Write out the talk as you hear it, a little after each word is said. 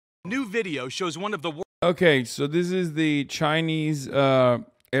New video shows one of the worst. Okay, so this is the Chinese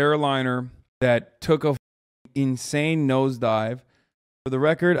airliner that took a insane nosedive. For the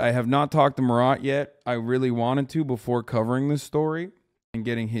record, I have not talked to Murat yet. I really wanted to before covering this story and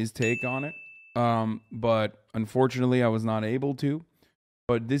getting his take on it. But unfortunately, I was not able to.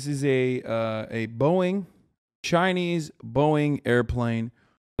 But this is a Boeing, Chinese Boeing airplane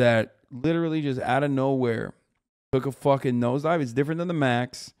that literally just out of nowhere took a fucking nosedive. It's different than the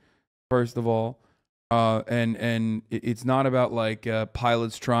Max, first of all. And it's not about like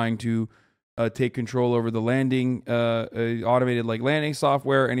pilots trying to take control over the landing, automated like landing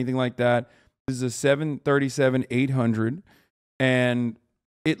software, anything like that. This is a 737-800, and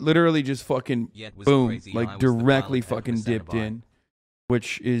it literally just fucking boom, like directly fucking dipped in,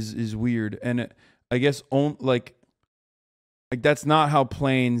 which is weird. And I guess like that's not how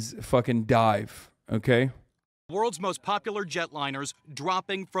planes fucking dive. Okay. World's most popular jetliners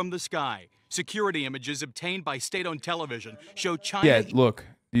dropping from the sky. Security images obtained by state-owned television show China. Yeah, look.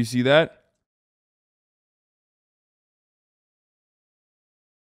 Do you see that?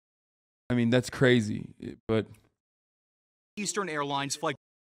 I mean, that's crazy, but Eastern Airlines flight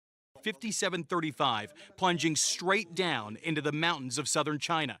 5735 plunging straight down into the mountains of southern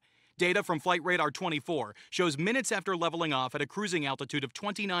China. Data from Flight Radar 24 shows minutes after leveling off at a cruising altitude of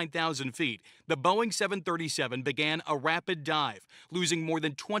 29,000 feet, the Boeing 737 began a rapid dive, losing more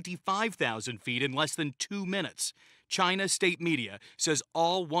than 25,000 feet in less than 2 minutes. China state media says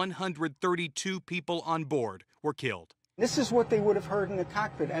all 132 people on board were killed. This is what they would have heard in the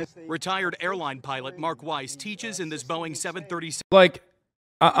cockpit as they... Retired airline pilot Mark Weiss teaches in this Boeing 737. Like,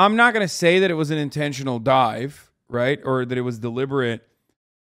 I'm not going to say that it was an intentional dive, right? Or that it was deliberate.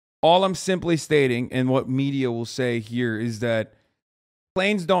 All I'm simply stating, and what media will say here, is that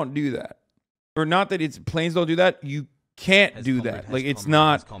planes don't do that. Or not that it's planes don't do that. You can't do that. Like, it's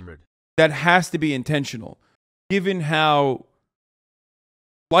not... That has to be intentional. Given how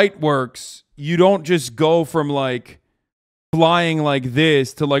flight works, you don't just go from, like, flying like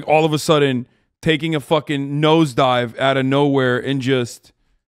this to, like, all of a sudden taking a fucking nosedive out of nowhere and just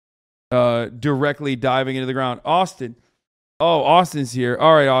directly diving into the ground. Austin. Oh, Austin's here.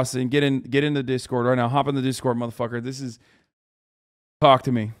 All right, Austin, get in the Discord right now. Hop in the Discord, motherfucker. Talk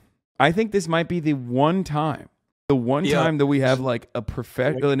to me. I think this might be the one time that we have like a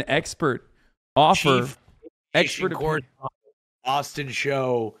professional, an expert offer. Expert court Austin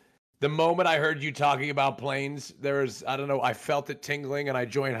show. The moment I heard you talking about planes, there was, I don't know, I felt it tingling and I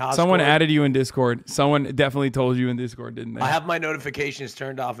joined Hasan. Someone added you in Discord. Someone definitely told you in Discord, didn't they? I have my notifications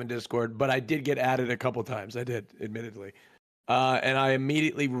turned off in Discord, but I did get added a couple times. I did, admittedly. And I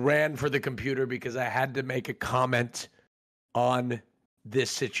immediately ran for the computer because I had to make a comment on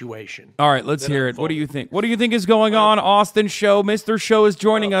this situation. All right, let's hear it. What do you think? What do you think is going on, Austin Show? Mr. Show is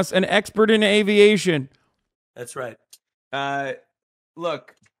joining us, an expert in aviation. That's right.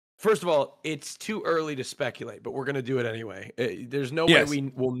 Look, first of all, it's too early to speculate, but we're going to do it anyway. There's no way we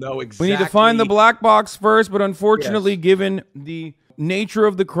will know exactly. We need to find the black box first, but unfortunately, given the nature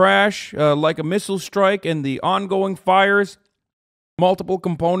of the crash, like a missile strike and the ongoing fires, multiple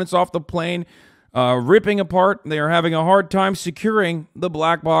components off the plane ripping apart, they are having a hard time securing the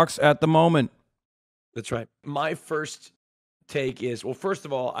black box at the moment. That's right. My first take is, well, first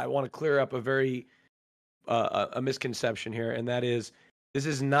of all, I want to clear up a misconception here, and that is, this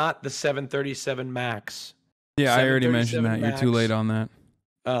is not the 737 Max. Yeah, I already mentioned that. You're too late on that.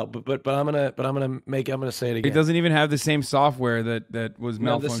 Oh, but I'm gonna say it again. It doesn't even have the same software that was malfunctioning.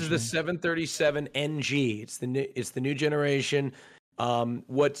 No, this is the 737 NG. It's the new generation.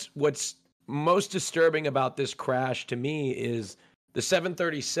 What's most disturbing about this crash to me is the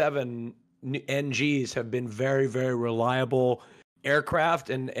 737 NGs have been very, very reliable aircraft,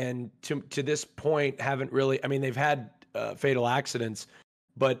 and to this point haven't really. I mean, they've had fatal accidents,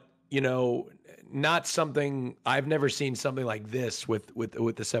 but not something. I've never seen something like this with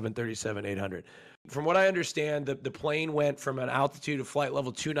the 737-800. From what I understand, the plane went from an altitude of flight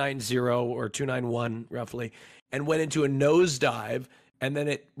level 290 or 291 roughly, and went into a nosedive, and then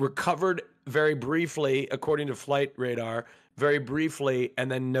it recovered very briefly, according to Flight Radar, very briefly,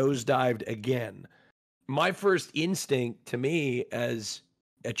 and then nosedived again. My first instinct, to me, as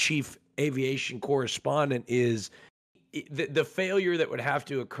a chief aviation correspondent, is the failure that would have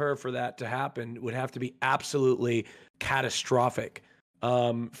to occur for that to happen would have to be absolutely catastrophic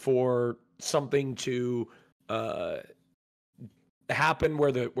for something to happen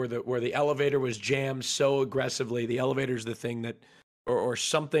where the elevator was jammed so aggressively. The elevator is the thing that or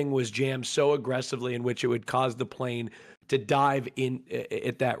something was jammed so aggressively in which it would cause the plane to dive in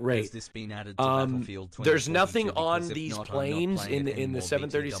at that rate. Has this been added to Battlefield 2042? There's nothing on Because if these not, I'm not planes playing it in the anymore.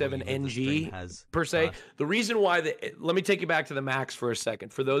 737 BTW with the stream NG has, per se. The reason why let me take you back to the MAX for a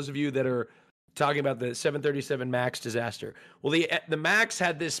second. For those of you that are talking about the 737 MAX disaster, well, the MAX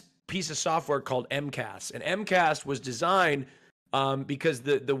had this piece of software called MCAS, and MCAS was designed because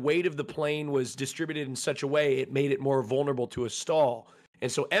the weight of the plane was distributed in such a way it made it more vulnerable to a stall.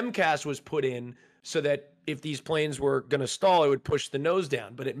 And so MCAS was put in so that if these planes were going to stall, it would push the nose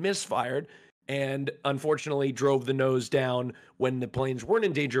down, but it misfired and unfortunately drove the nose down when the planes weren't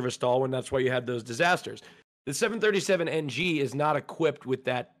in danger of a stall, and that's why you had those disasters. The 737 NG is not equipped with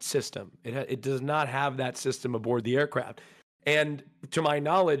that system. It does not have that system aboard the aircraft. And to my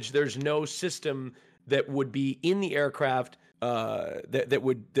knowledge, there's no system that would be in the aircraft that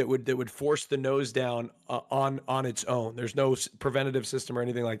would force the nose down on its own. There's no preventative system or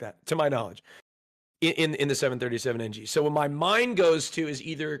anything like that, to my knowledge, in the 737 NG. So what my mind goes to is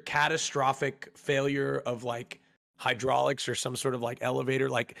either catastrophic failure of like hydraulics or some sort of like elevator.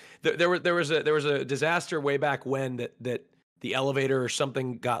 Like there was a disaster way back when that the elevator or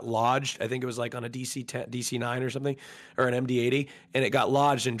something got lodged. I think it was like on a DC-9 or something, or an MD-80, and it got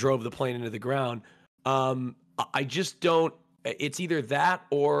lodged and drove the plane into the ground. I just don't. It's either that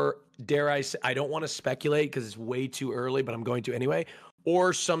or, dare I say, I don't want to speculate because it's way too early, but I'm going to anyway,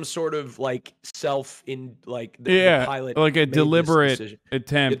 or some sort of like the pilot, like a deliberate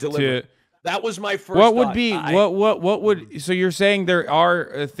attempt to. That was my first. What would thought. be what would? So you're saying there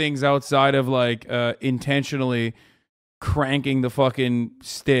are things outside of like intentionally cranking the fucking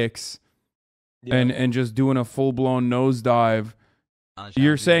sticks and just doing a full blown nosedive.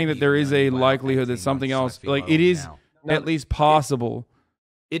 You're saying that there is a likelihood that something else, like it is at least possible.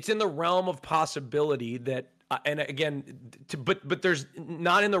 It's in the realm of possibility that, and again, but there's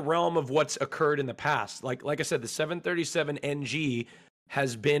not in the realm of what's occurred in the past. Like I said, the 737 NG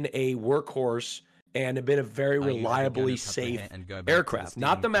has been a workhorse and been a very reliably safe aircraft.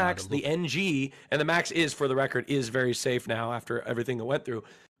 Not the MAX, the NG, and the MAX is, for the record, is very safe now after everything that went through.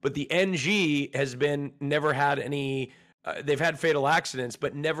 But the NG has never had any. They've had fatal accidents,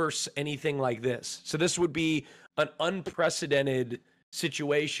 but never anything like this. So this would be an unprecedented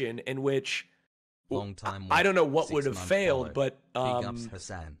situation in which I don't know what would have failed, but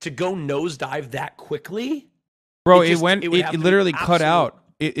to go nosedive that quickly, bro, it literally cut out.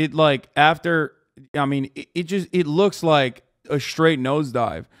 It like after. I mean, it looks like a straight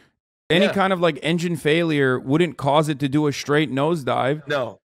nosedive. Any kind of like engine failure wouldn't cause it to do a straight nosedive.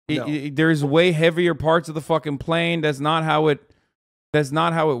 No. There's way heavier parts of the fucking plane. That's not how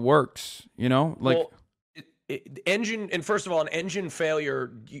it works. You know, like engine. And first of all, an engine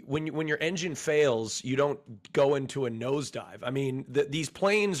failure. When your engine fails, you don't go into a nosedive. I mean, these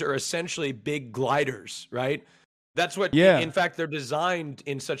planes are essentially big gliders, right? That's what. Yeah. In fact, they're designed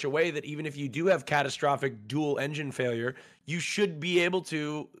in such a way that even if you do have catastrophic dual engine failure, you should be able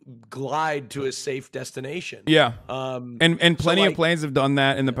to glide to a safe destination. Yeah. And plenty of planes have done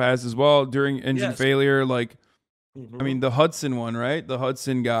that in the past as well during engine failure. Like, I mean, the Hudson one, right? The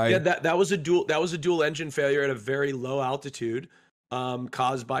Hudson guy. Yeah, that was a dual engine failure at a very low altitude,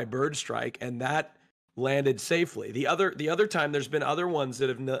 caused by bird strike, and that landed safely. The other time, there's been other ones that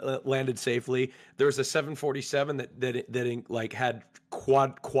have landed safely. There was a 747 that like had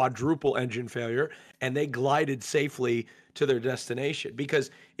quadruple engine failure, and they glided safely to their destination.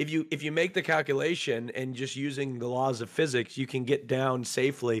 Because if you make the calculation and just using the laws of physics, you can get down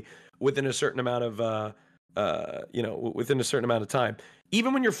safely within a certain amount of within a certain amount of time.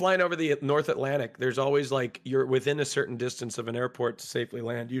 Even when you're flying over the North Atlantic, there's always like you're within a certain distance of an airport to safely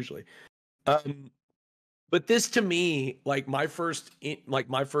land usually. But this, to me, like my first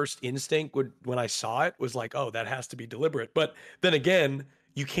instinct when I saw it was like, oh, that has to be deliberate. But then again,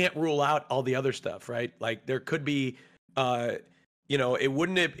 you can't rule out all the other stuff, right? Like there could be, it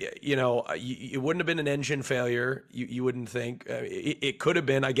wouldn't have, it wouldn't have been an engine failure. You wouldn't think it could have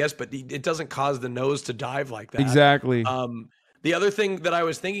been, I guess, but it doesn't cause the nose to dive like that. Exactly. The other thing that I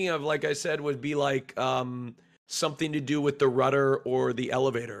was thinking of, like I said, would be like something to do with the rudder or the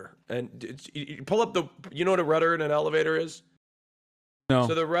elevator. And you pull up you know what a rudder in an elevator is? No.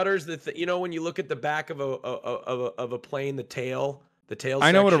 So the rudder's when you look at the back of a plane, the tail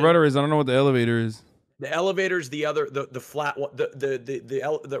I know what a rudder is. I don't know what the elevator is. The elevator's the flat one.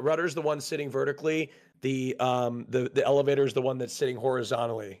 The rudder's the one sitting vertically. The elevator's the one that's sitting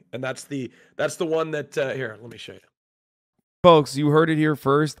horizontally. And that's the one that here, let me show you. Folks, you heard it here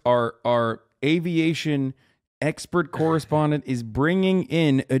first. Our aviation expert correspondent is bringing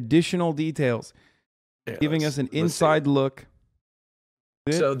in additional details, giving us an inside look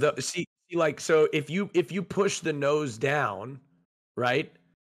So so if you push the nose down, right?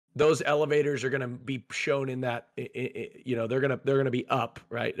 Those elevators are going to be shown in that, you know, they're going to be up,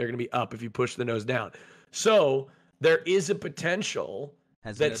 right? They're going to be up if you push the nose down. So there is a potential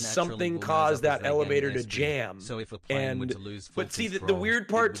that something caused that elevator to jam. So if a plane were to lose full but see, the control, weird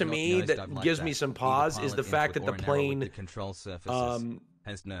part it to would not me nosedive that like gives that. me some Either pause is pilot the fact input that the or an error with plane, the control surfaces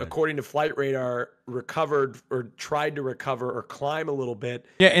has no. according to flight radar, recovered or tried to recover or climb a little bit.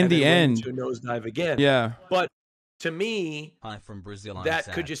 Yeah, in and the then end. went into a nosedive again. Yeah. But to me, Hi from Brazil, I'm that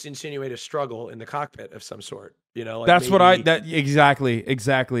sad. could just insinuate a struggle in the cockpit of some sort. You know, like That's what maybe, exactly.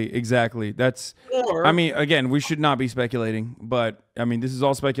 That's, or, I mean, again, we should not be speculating, but I mean, this is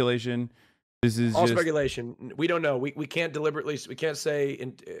all speculation. This is all just speculation. We don't know. We can't deliberately, we can't say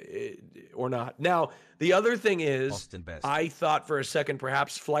or not. Now, the other thing is, Austin Best. I thought for a second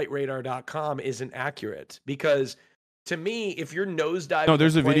perhaps flightradar.com isn't accurate because to me, if you're nosediving, No,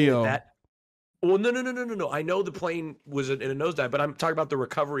 there's a plane video. Well, no. I know the plane was in a nosedive, but I'm talking about the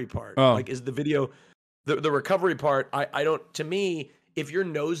recovery part. Oh. Like, is the video the recovery part? I don't. To me, if you're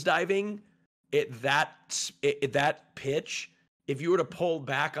nosediving at that pitch, if you were to pull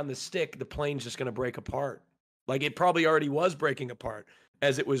back on the stick, the plane's just going to break apart. Like it probably already was breaking apart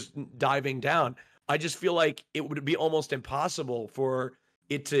as it was diving down. I just feel like it would be almost impossible for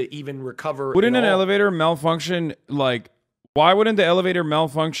it to even recover. Wouldn't an elevator malfunction, like, why wouldn't the elevator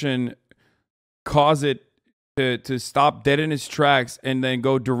malfunction cause it to stop dead in its tracks and then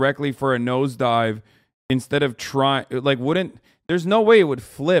go directly for a nosedive instead of trying? Like, there's no way it would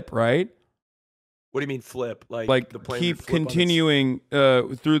flip, right? What do you mean flip? Like the plane keep would flip continuing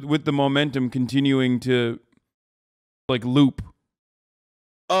with the momentum continuing to like loop.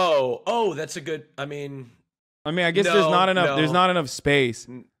 Oh, that's a good. I mean, I guess there's not enough. There's not enough space.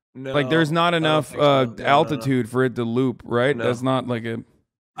 No, like there's not enough altitude for it to loop, right? No. That's not like a.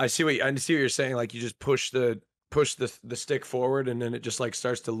 I see what you're saying. Like you just push the stick forward and then it just like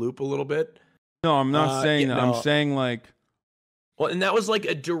starts to loop a little bit. No, I'm not saying that. I'm saying like. Well, and that was like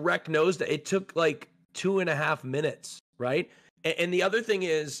a direct nose. It took like 2.5 minutes, right? And the other thing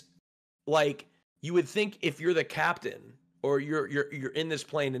is, like, you would think if you're the captain or you're in this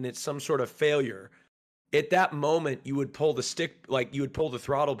plane and it's some sort of failure, at that moment you would pull the stick, like you would pull the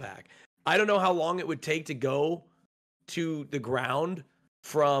throttle back. I don't know how long it would take to go to the ground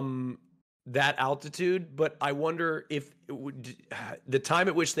from that altitude, but I wonder if the time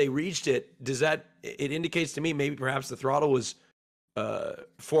at which they reached it, it indicates to me maybe perhaps the throttle was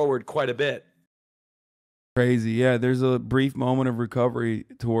forward quite a bit. Crazy. Yeah, there's a brief moment of recovery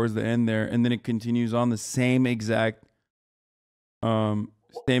towards the end there, and then it continues on the same exact dive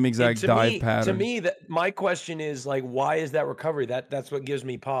pattern. To me, that my question is like, why is that recovery? That's what gives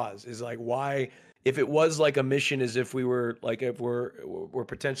me pause. Is like, why, if it was like a mission, as if we were like, if we're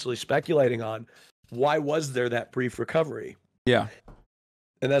potentially speculating on, why was there that brief recovery? Yeah,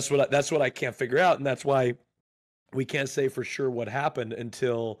 and that's what I can't figure out, and that's why we can't say for sure what happened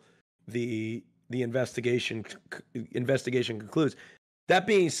until the investigation concludes. That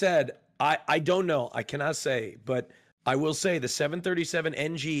being said, I don't know. I cannot say, but I will say the 737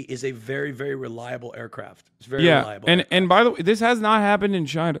 NG is a very, very reliable aircraft. It's very reliable. And by the way, this has not happened in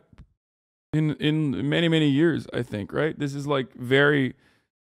China in many, many years, I think, right? This is like very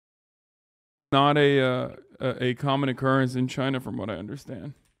not a common occurrence in China from what I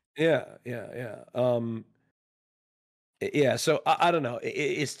understand. Yeah. So I don't know.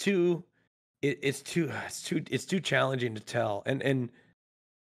 It's too challenging to tell. And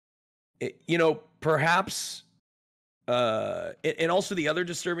perhaps, and also the other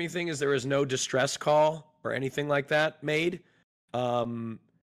disturbing thing is there is no distress call or anything like that made. I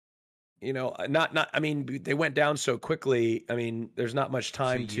mean, they went down so quickly. I mean, there's not much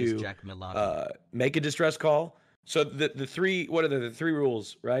time to make a distress call. So the three, what are the three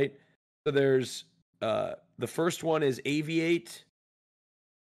rules, right? So there's, the first one is aviate.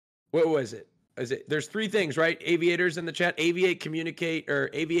 What was it? There's three things, right? Aviators in the chat: aviate, communicate, or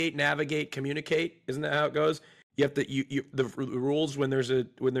aviate, navigate, communicate. Isn't that how it goes? You have to the rules when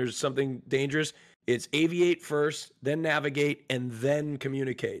there's something dangerous. It's aviate first, then navigate, and then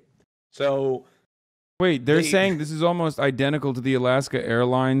communicate. So wait, they're saying this is almost identical to the Alaska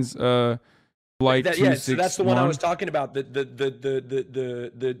Airlines flight 261. So that's the one I was talking about. The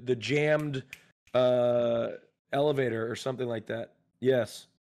jammed elevator or something like that. Yes.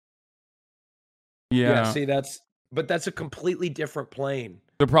 Yeah. See, that's a completely different plane.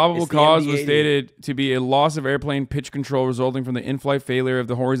 The probable cause was stated to be a loss of airplane pitch control resulting from the in-flight failure of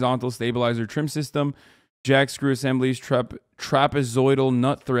the horizontal stabilizer trim system, jack screw assemblies, trapezoidal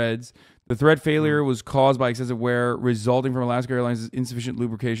nut threads. The thread failure was caused by excessive wear resulting from Alaska Airlines' insufficient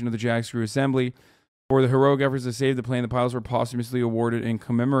lubrication of the jack screw assembly. For the heroic efforts to save the plane, the pilots were posthumously awarded and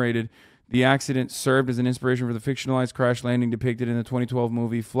commemorated. The accident served as an inspiration for the fictionalized crash landing depicted in the 2012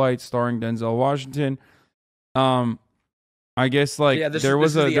 movie Flight, starring Denzel Washington. I guess there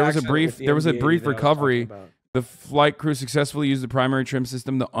was a brief recovery. The flight crew successfully used the primary trim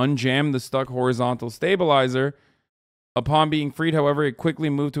system to unjam the stuck horizontal stabilizer. Upon being freed, however, it quickly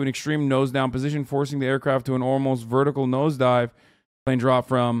moved to an extreme nose-down position, forcing the aircraft to an almost vertical nosedive. Plane dropped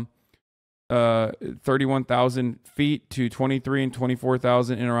from 31,000 feet to 23 and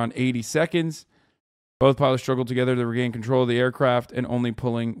 24,000 in around 80 seconds. Both pilots struggled together to regain control of the aircraft, and only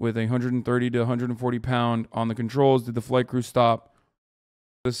pulling with 130 to 140 pound on the controls did the flight crew stop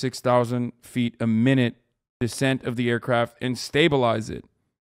the 6,000 feet a minute descent of the aircraft and stabilize it.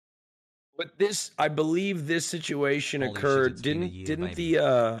 But I believe this situation occurred. Didn't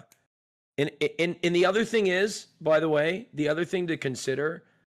the and the other thing is, by the way, the other thing to consider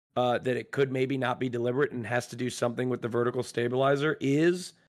that it could maybe not be deliberate and has to do something with the vertical stabilizer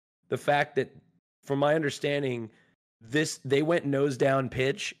is the fact that, from my understanding, they went nose down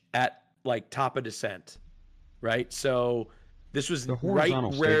pitch at like top of descent, right? So this was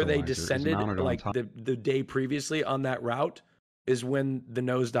right where they descended, like the day previously on that route is when the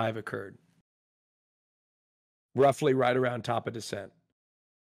nosedive occurred. Roughly right around top of descent.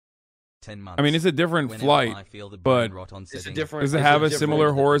 10 months. I mean, it's a different flight, but it's a different. Does it have a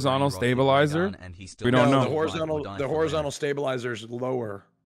similar horizontal stabilizer? We don't know. The horizontal stabilizer is lower.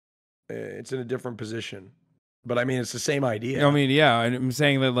 It's in a different position, but I mean, it's the same idea. I mean, yeah, I'm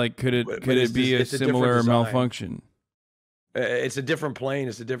saying that like, could it be a similar malfunction? It's a different plane.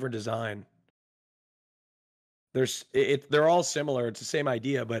 It's a different design. They're all similar. It's the same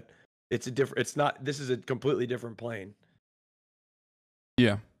idea, but it's a different. It's not. This is a completely different plane.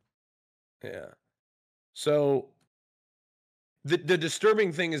 Yeah. Yeah. So the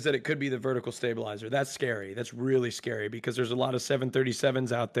disturbing thing is that it could be the vertical stabilizer. That's scary. That's really scary because there's a lot of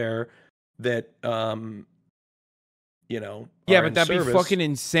 737s out there that Yeah, but that'd be fucking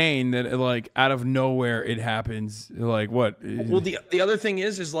insane that like out of nowhere it happens. Like what? Well, the other thing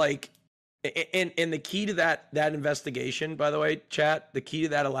is like, and the key to that investigation, by the way, chat, the key to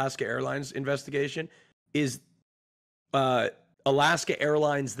that Alaska Airlines investigation is Alaska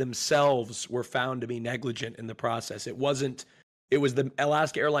Airlines themselves were found to be negligent in the process. It was the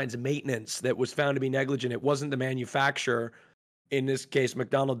Alaska Airlines maintenance that was found to be negligent. It wasn't the manufacturer. In this case,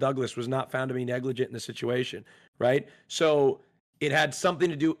 McDonnell Douglas was not found to be negligent in the situation, right? So it had something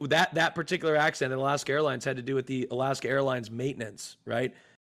to do with that particular accident at Alaska Airlines had to do with the Alaska Airlines maintenance, right?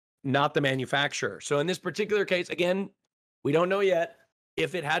 Not the manufacturer. So in this particular case, again, we don't know yet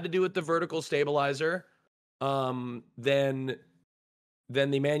if it had to do with the vertical stabilizer. Then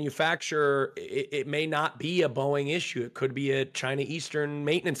the manufacturer, it may not be a Boeing issue. It could be a China Eastern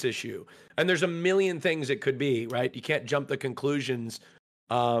maintenance issue. And there's a million things it could be, right? You can't jump to conclusions,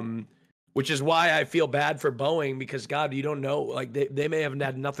 which is why I feel bad for Boeing because, God, you don't know. Like, they may have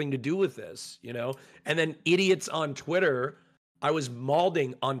had nothing to do with this, And then idiots on Twitter, I was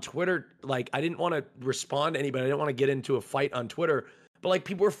mauling on Twitter. Like, I didn't want to respond to anybody. I didn't want to get into a fight on Twitter. But, like,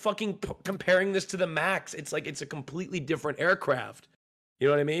 people were fucking comparing this to the MAX. It's like it's a completely different aircraft. You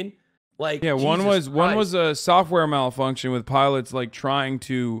know what I mean? Like, yeah, one was a software malfunction with pilots like trying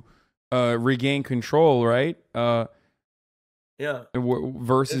to regain control, right? Yeah.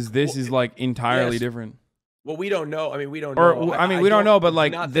 Versus this is like entirely different. Well, we don't know. I mean, we don't know. We don't know, but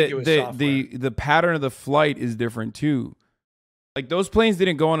like the pattern of the flight is different too. Like those planes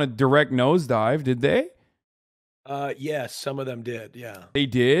didn't go on a direct nosedive, did they? Yes, some of them did. Yeah, they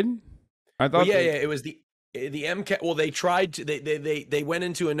did. I thought. Well, yeah. It was the MCAS. Well, they tried to. They went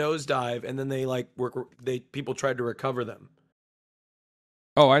into a nosedive, and then people tried to recover them.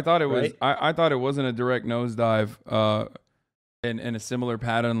 Oh, I thought it was. I thought it wasn't a direct nosedive. In a similar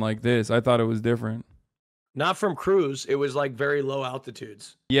pattern like this, I thought it was different. Not from cruise. It was like very low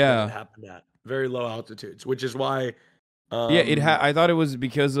altitudes. Yeah, it happened at very low altitudes, which is why. I thought it was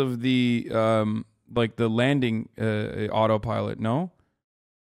because of the like the landing autopilot. No.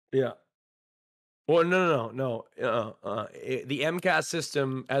 Yeah. Well, no. The MCAS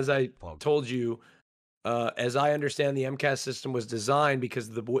system, as I told you, as I understand, the MCAS system was designed because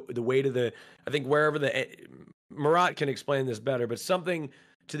of the weight of the. I think wherever Murat can explain this better, but something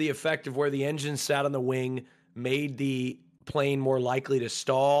to the effect of where the engine sat on the wing made the plane more likely to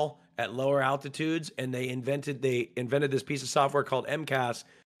stall at lower altitudes, and they invented this piece of software called MCAS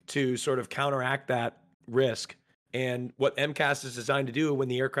to sort of counteract that risk. And what MCAS is designed to do when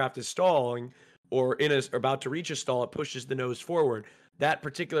the aircraft is stalling or about to reach a stall, it pushes the nose forward. that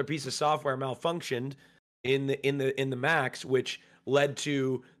particular piece of software malfunctioned in the Max, which led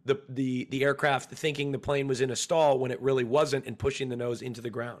to the aircraft thinking the plane was in a stall when it really wasn't, and pushing the nose into the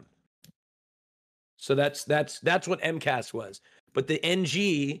ground. So that's what MCAS was. But the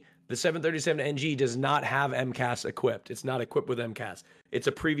NG, the 737 NG, does not have MCAS equipped. It's not equipped with MCAS. It's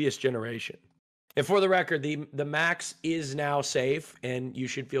a previous generation. And for the record, the Max is now safe, and you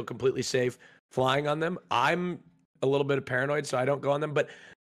should feel completely safe flying on them. I'm a little bit paranoid, so I don't go on them, but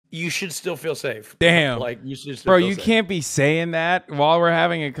you should still feel safe. Damn. Like, you should still Bro, feel you safe. can't be saying that while we're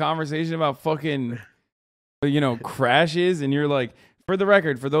having a conversation about fucking, crashes, and you're like, for the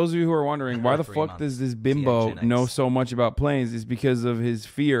record, for those of you who are wondering, why the fuck does this bimbo know so much about planes? It's because of his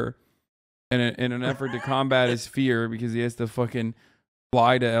fear, and in an effort to combat his fear, because he has to fucking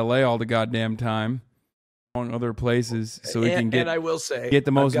fly to LA all the goddamn time, among other places, so he can get, and I will say, get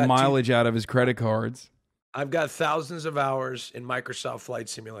the most mileage out of his credit cards. I've got thousands of hours in Microsoft Flight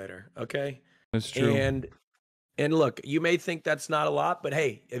Simulator, okay? That's true. And look, you may think that's not a lot, but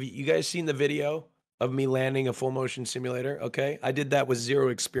hey, have you guys seen the video of me landing a full motion simulator? Okay, I did that with zero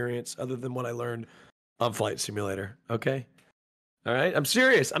experience other than what I learned on Flight Simulator. Okay, all right, I'm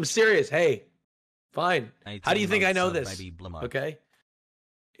serious. Hey, fine. How do you think I know this? Okay,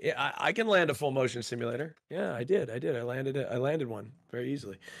 yeah, I can land a full motion simulator. Yeah, I did. I landed one very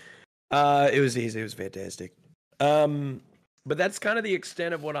easily. It was easy. It was fantastic. But that's kind of the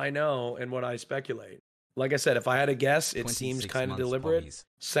extent of what I know and what I speculate. Like I said, if I had a guess, it seems kind of deliberate.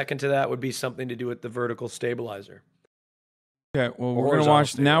 Second to that would be something to do with the vertical stabilizer. Okay, well, we're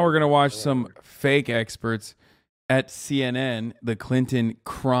gonna watch some fake experts at CNN, the Clinton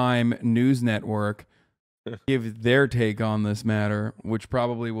crime news network, give their take on this matter, which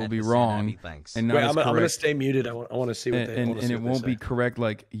probably will be wrong. And not I'm going to stay muted. I want to see what they and it won't be correct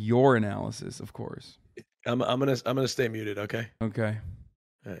like your analysis, of course. I'm gonna stay muted. Okay. Okay.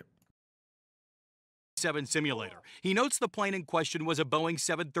 All right. 7 simulator. He notes the plane in question was a Boeing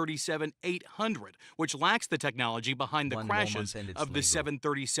 737-800, which lacks the technology behind the crashes of the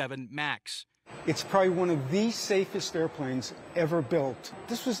 737 MAX. It's probably one of the safest airplanes ever built.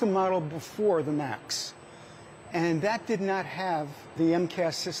 This was the model before the MAX, and that did not have the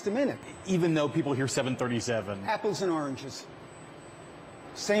MCAS system in it. Even though people hear 737. Apples and oranges.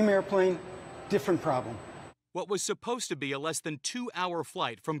 Same airplane, different problem. What was supposed to be a less than 2-hour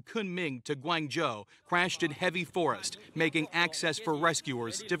flight from Kunming to Guangzhou crashed in heavy forest, making access for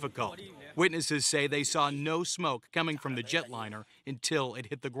rescuers difficult. Witnesses say they saw no smoke coming from the jetliner until it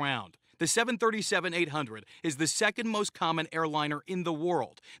hit the ground. The 737-800 is the second most common airliner in the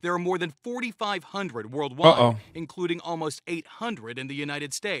world. There are more than 4,500 worldwide, including almost 800 in the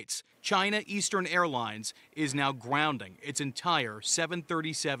United States. China Eastern Airlines is now grounding its entire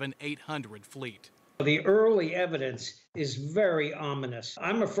 737-800 fleet. The early evidence is very ominous.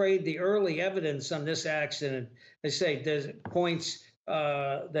 I'm afraid the early evidence on this accident, they say there's points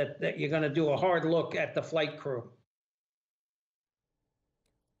that you're going to do a hard look at the flight crew.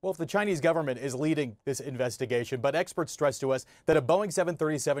 Well, if the Chinese government is leading this investigation, but experts stress to us that a Boeing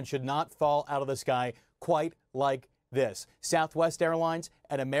 737 should not fall out of the sky quite like this. Southwest Airlines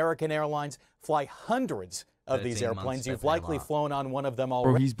and American Airlines fly hundreds of these airplanes. You've likely flown on one of them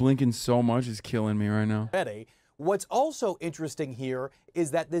already. Bro, he's blinking so much, it's killing me right now. What's also interesting here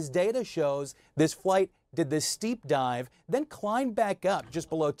is that this data shows this flight did this steep dive, then climbed back up just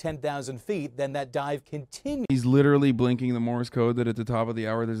below 10,000 feet. Then that dive continued. He's literally blinking the Morse code that at the top of the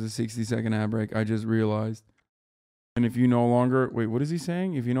hour there's a 60-second ad break. I just realized. And if you no longer, wait, what is he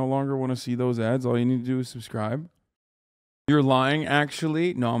saying? If you no longer want to see those ads, all you need to do is subscribe. You're lying,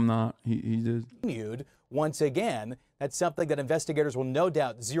 actually. No, I'm not. He did. Continued. Once again, that's something that investigators will no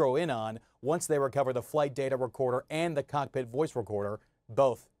doubt zero in on once they recover the flight data recorder and the cockpit voice recorder.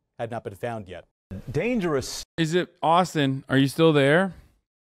 Both had not been found yet. Dangerous. Is it Austin? Are you still there?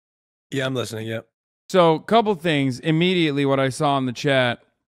 Yeah, I'm listening. Yep. So, couple things. Immediately, what I saw in the chat,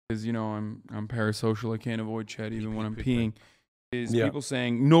 because I'm parasocial. I can't avoid chat even when I'm peeing. Is people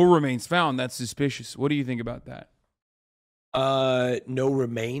saying no remains found? That's suspicious. What do you think about that? No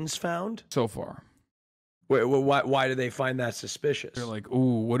remains found so far. Why do they find that suspicious? They're like,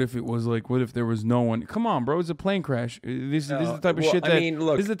 ooh, what if it was like, what if there was no one? Come on, bro, it's a plane crash. This is the type of shit that,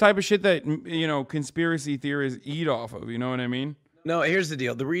 this is the type of shit that, conspiracy theorists eat off of. You know what I mean? No, here's the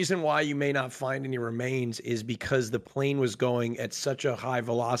deal. The reason why you may not find any remains is because the plane was going at such a high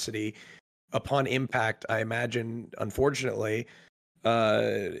velocity. Upon impact, I imagine, unfortunately,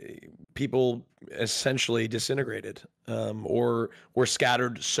 people essentially disintegrated or were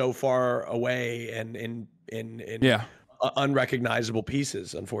scattered so far away and in unrecognizable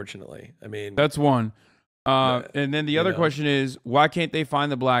pieces, unfortunately. I mean, that's one. And then the other question is, why can't they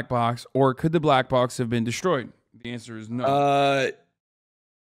find the black box, or could the black box have been destroyed? The answer is no.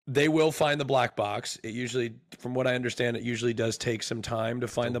 They will find the black box. It usually, from what I understand, it usually does take some time to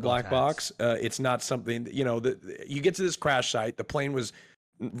find the black box. It's not something, you know, you get to this crash site, the plane was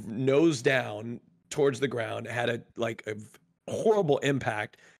nose down towards the ground, had a horrible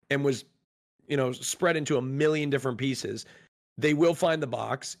impact, and was, you know, spread into a million different pieces. They will find the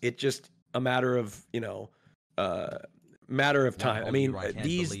box. It's just a matter of, you know, matter of time. I mean,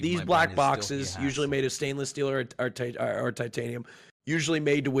 these black boxes, usually made of stainless steel or titanium, usually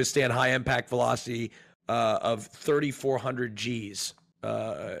made to withstand high impact velocity of 3,400 Gs.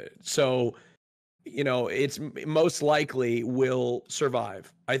 So, you know, it's most likely will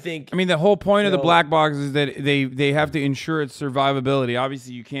survive. I think. I mean, the whole point of the black box is that they have to ensure its survivability.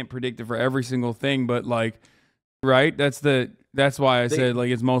 Obviously, you can't predict it for every single thing, but like, right? That's why I said like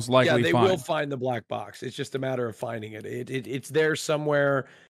it's most likely. Yeah, they will find the black box. It's just a matter of finding it. It's there somewhere.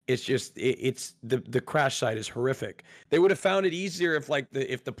 It's just it's the crash site is horrific. They would have found it easier if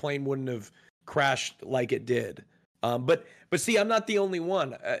if the plane wouldn't have crashed like it did. But see, I'm not the only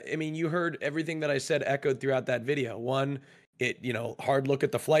one. I mean, you heard everything that I said echoed throughout that video. One, you know, hard look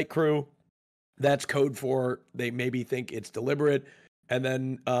at the flight crew. That's code for they maybe think it's deliberate. And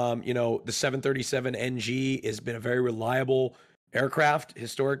then, you know, the 737 NG has been a very reliable aircraft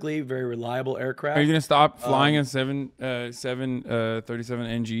historically, very reliable aircraft. Are you gonna stop flying in 737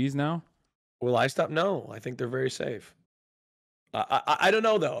 NGs now? Will I stop? No, I think they're very safe. I don't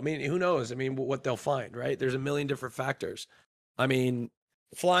know though. I mean, who knows? I mean, what they'll find, right? There's a million different factors. I mean,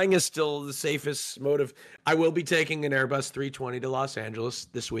 flying is still the safest mode of. I will be taking an Airbus 320 to Los Angeles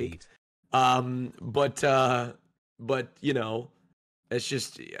this week. But you know, it's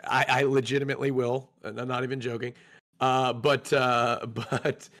just I legitimately will, and I'm not even joking. But I'm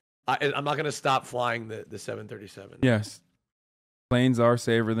not going to stop flying the 737. Yes, planes are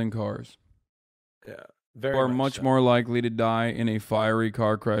safer than cars. Yeah, you are much more likely to die in a fiery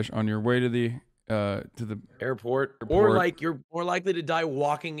car crash on your way to the airport, or like you're more likely to die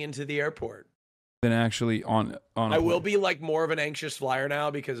walking into the airport than actually on. I will be like more of an anxious flyer now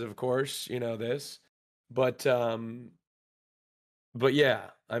because, of course, you know this, but yeah,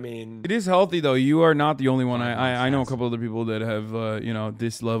 I mean, it is healthy though. You are not the only one. I know a couple other people that have you know,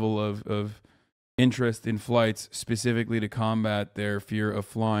 this level of interest in flights specifically to combat their fear of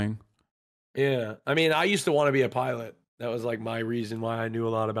flying. Yeah, I mean, I used to want to be a pilot. That was like my reason why I knew a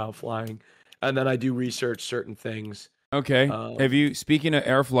lot about flying, and then I do research certain things. Okay, have you? Speaking of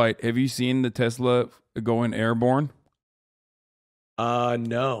air flight, have you seen the Tesla going airborne?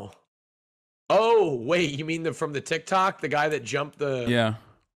 No. Oh, wait, you mean from the TikTok, the guy that jumped the... Yeah.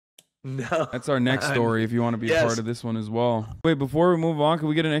 No. That's our next story if you want to be a part of this one as well. Wait, before we move on, can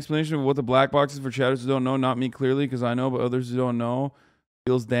we get an explanation of what the black box is for chatters who don't know? Not me clearly, because I know, but others who don't know.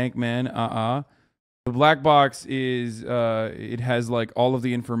 Feels dank, man. The black box is, it has like all of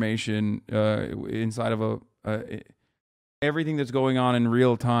the information inside of everything that's going on in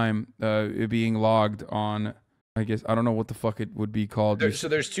real time it being logged on... I guess I don't know what the fuck it would be called. So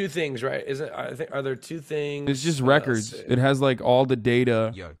there's two things, right? Are there two things? It's just records. It has like all the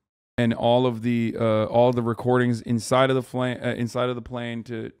data and all the recordings inside of the plane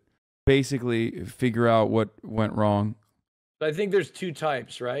to basically figure out what went wrong. I think there's two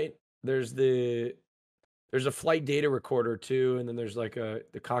types, right? There's a flight data recorder too, and then there's like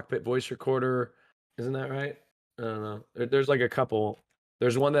the cockpit voice recorder. Isn't that right? I don't know. There's like a couple.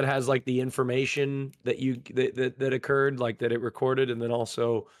 There's one that has like the information that occurred, like that it recorded, and then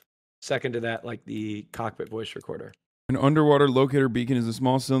also second to that, like the cockpit voice recorder. An underwater locator beacon is a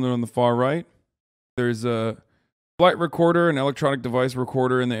small cylinder on the far right. There's a flight recorder, an electronic device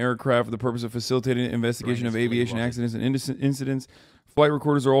recorder in the aircraft for the purpose of facilitating the investigation of aviation accidents and incidents. Flight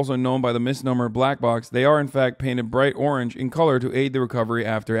recorders are also known by the misnomer black box. They are in fact painted bright orange in color to aid the recovery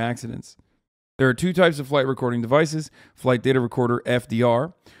after accidents. There are two types of flight recording devices. Flight data recorder,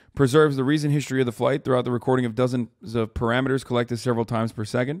 FDR, preserves the recent history of the flight throughout the recording of dozens of parameters collected several times per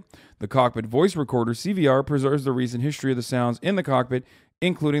second. The cockpit voice recorder, CVR, preserves the recent history of the sounds in the cockpit,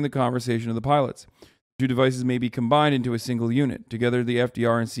 including the conversation of the pilots. The two devices may be combined into a single unit. Together, the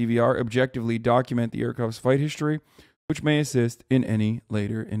FDR and CVR objectively document the aircraft's flight history, which may assist in any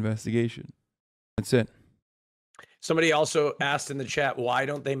later investigation. That's it. Somebody also asked in the chat, why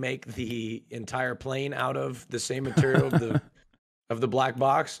don't they make the entire plane out of the same material of the black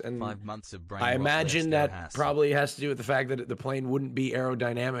box? And 5 months of I imagine that probably has to do with the fact that the plane wouldn't be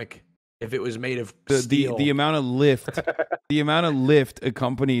aerodynamic if it was made of steel. The amount of lift,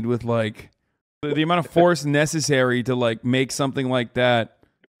 accompanied with like the amount of force necessary to like make something like that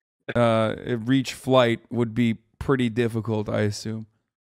reach flight would be pretty difficult, I assume.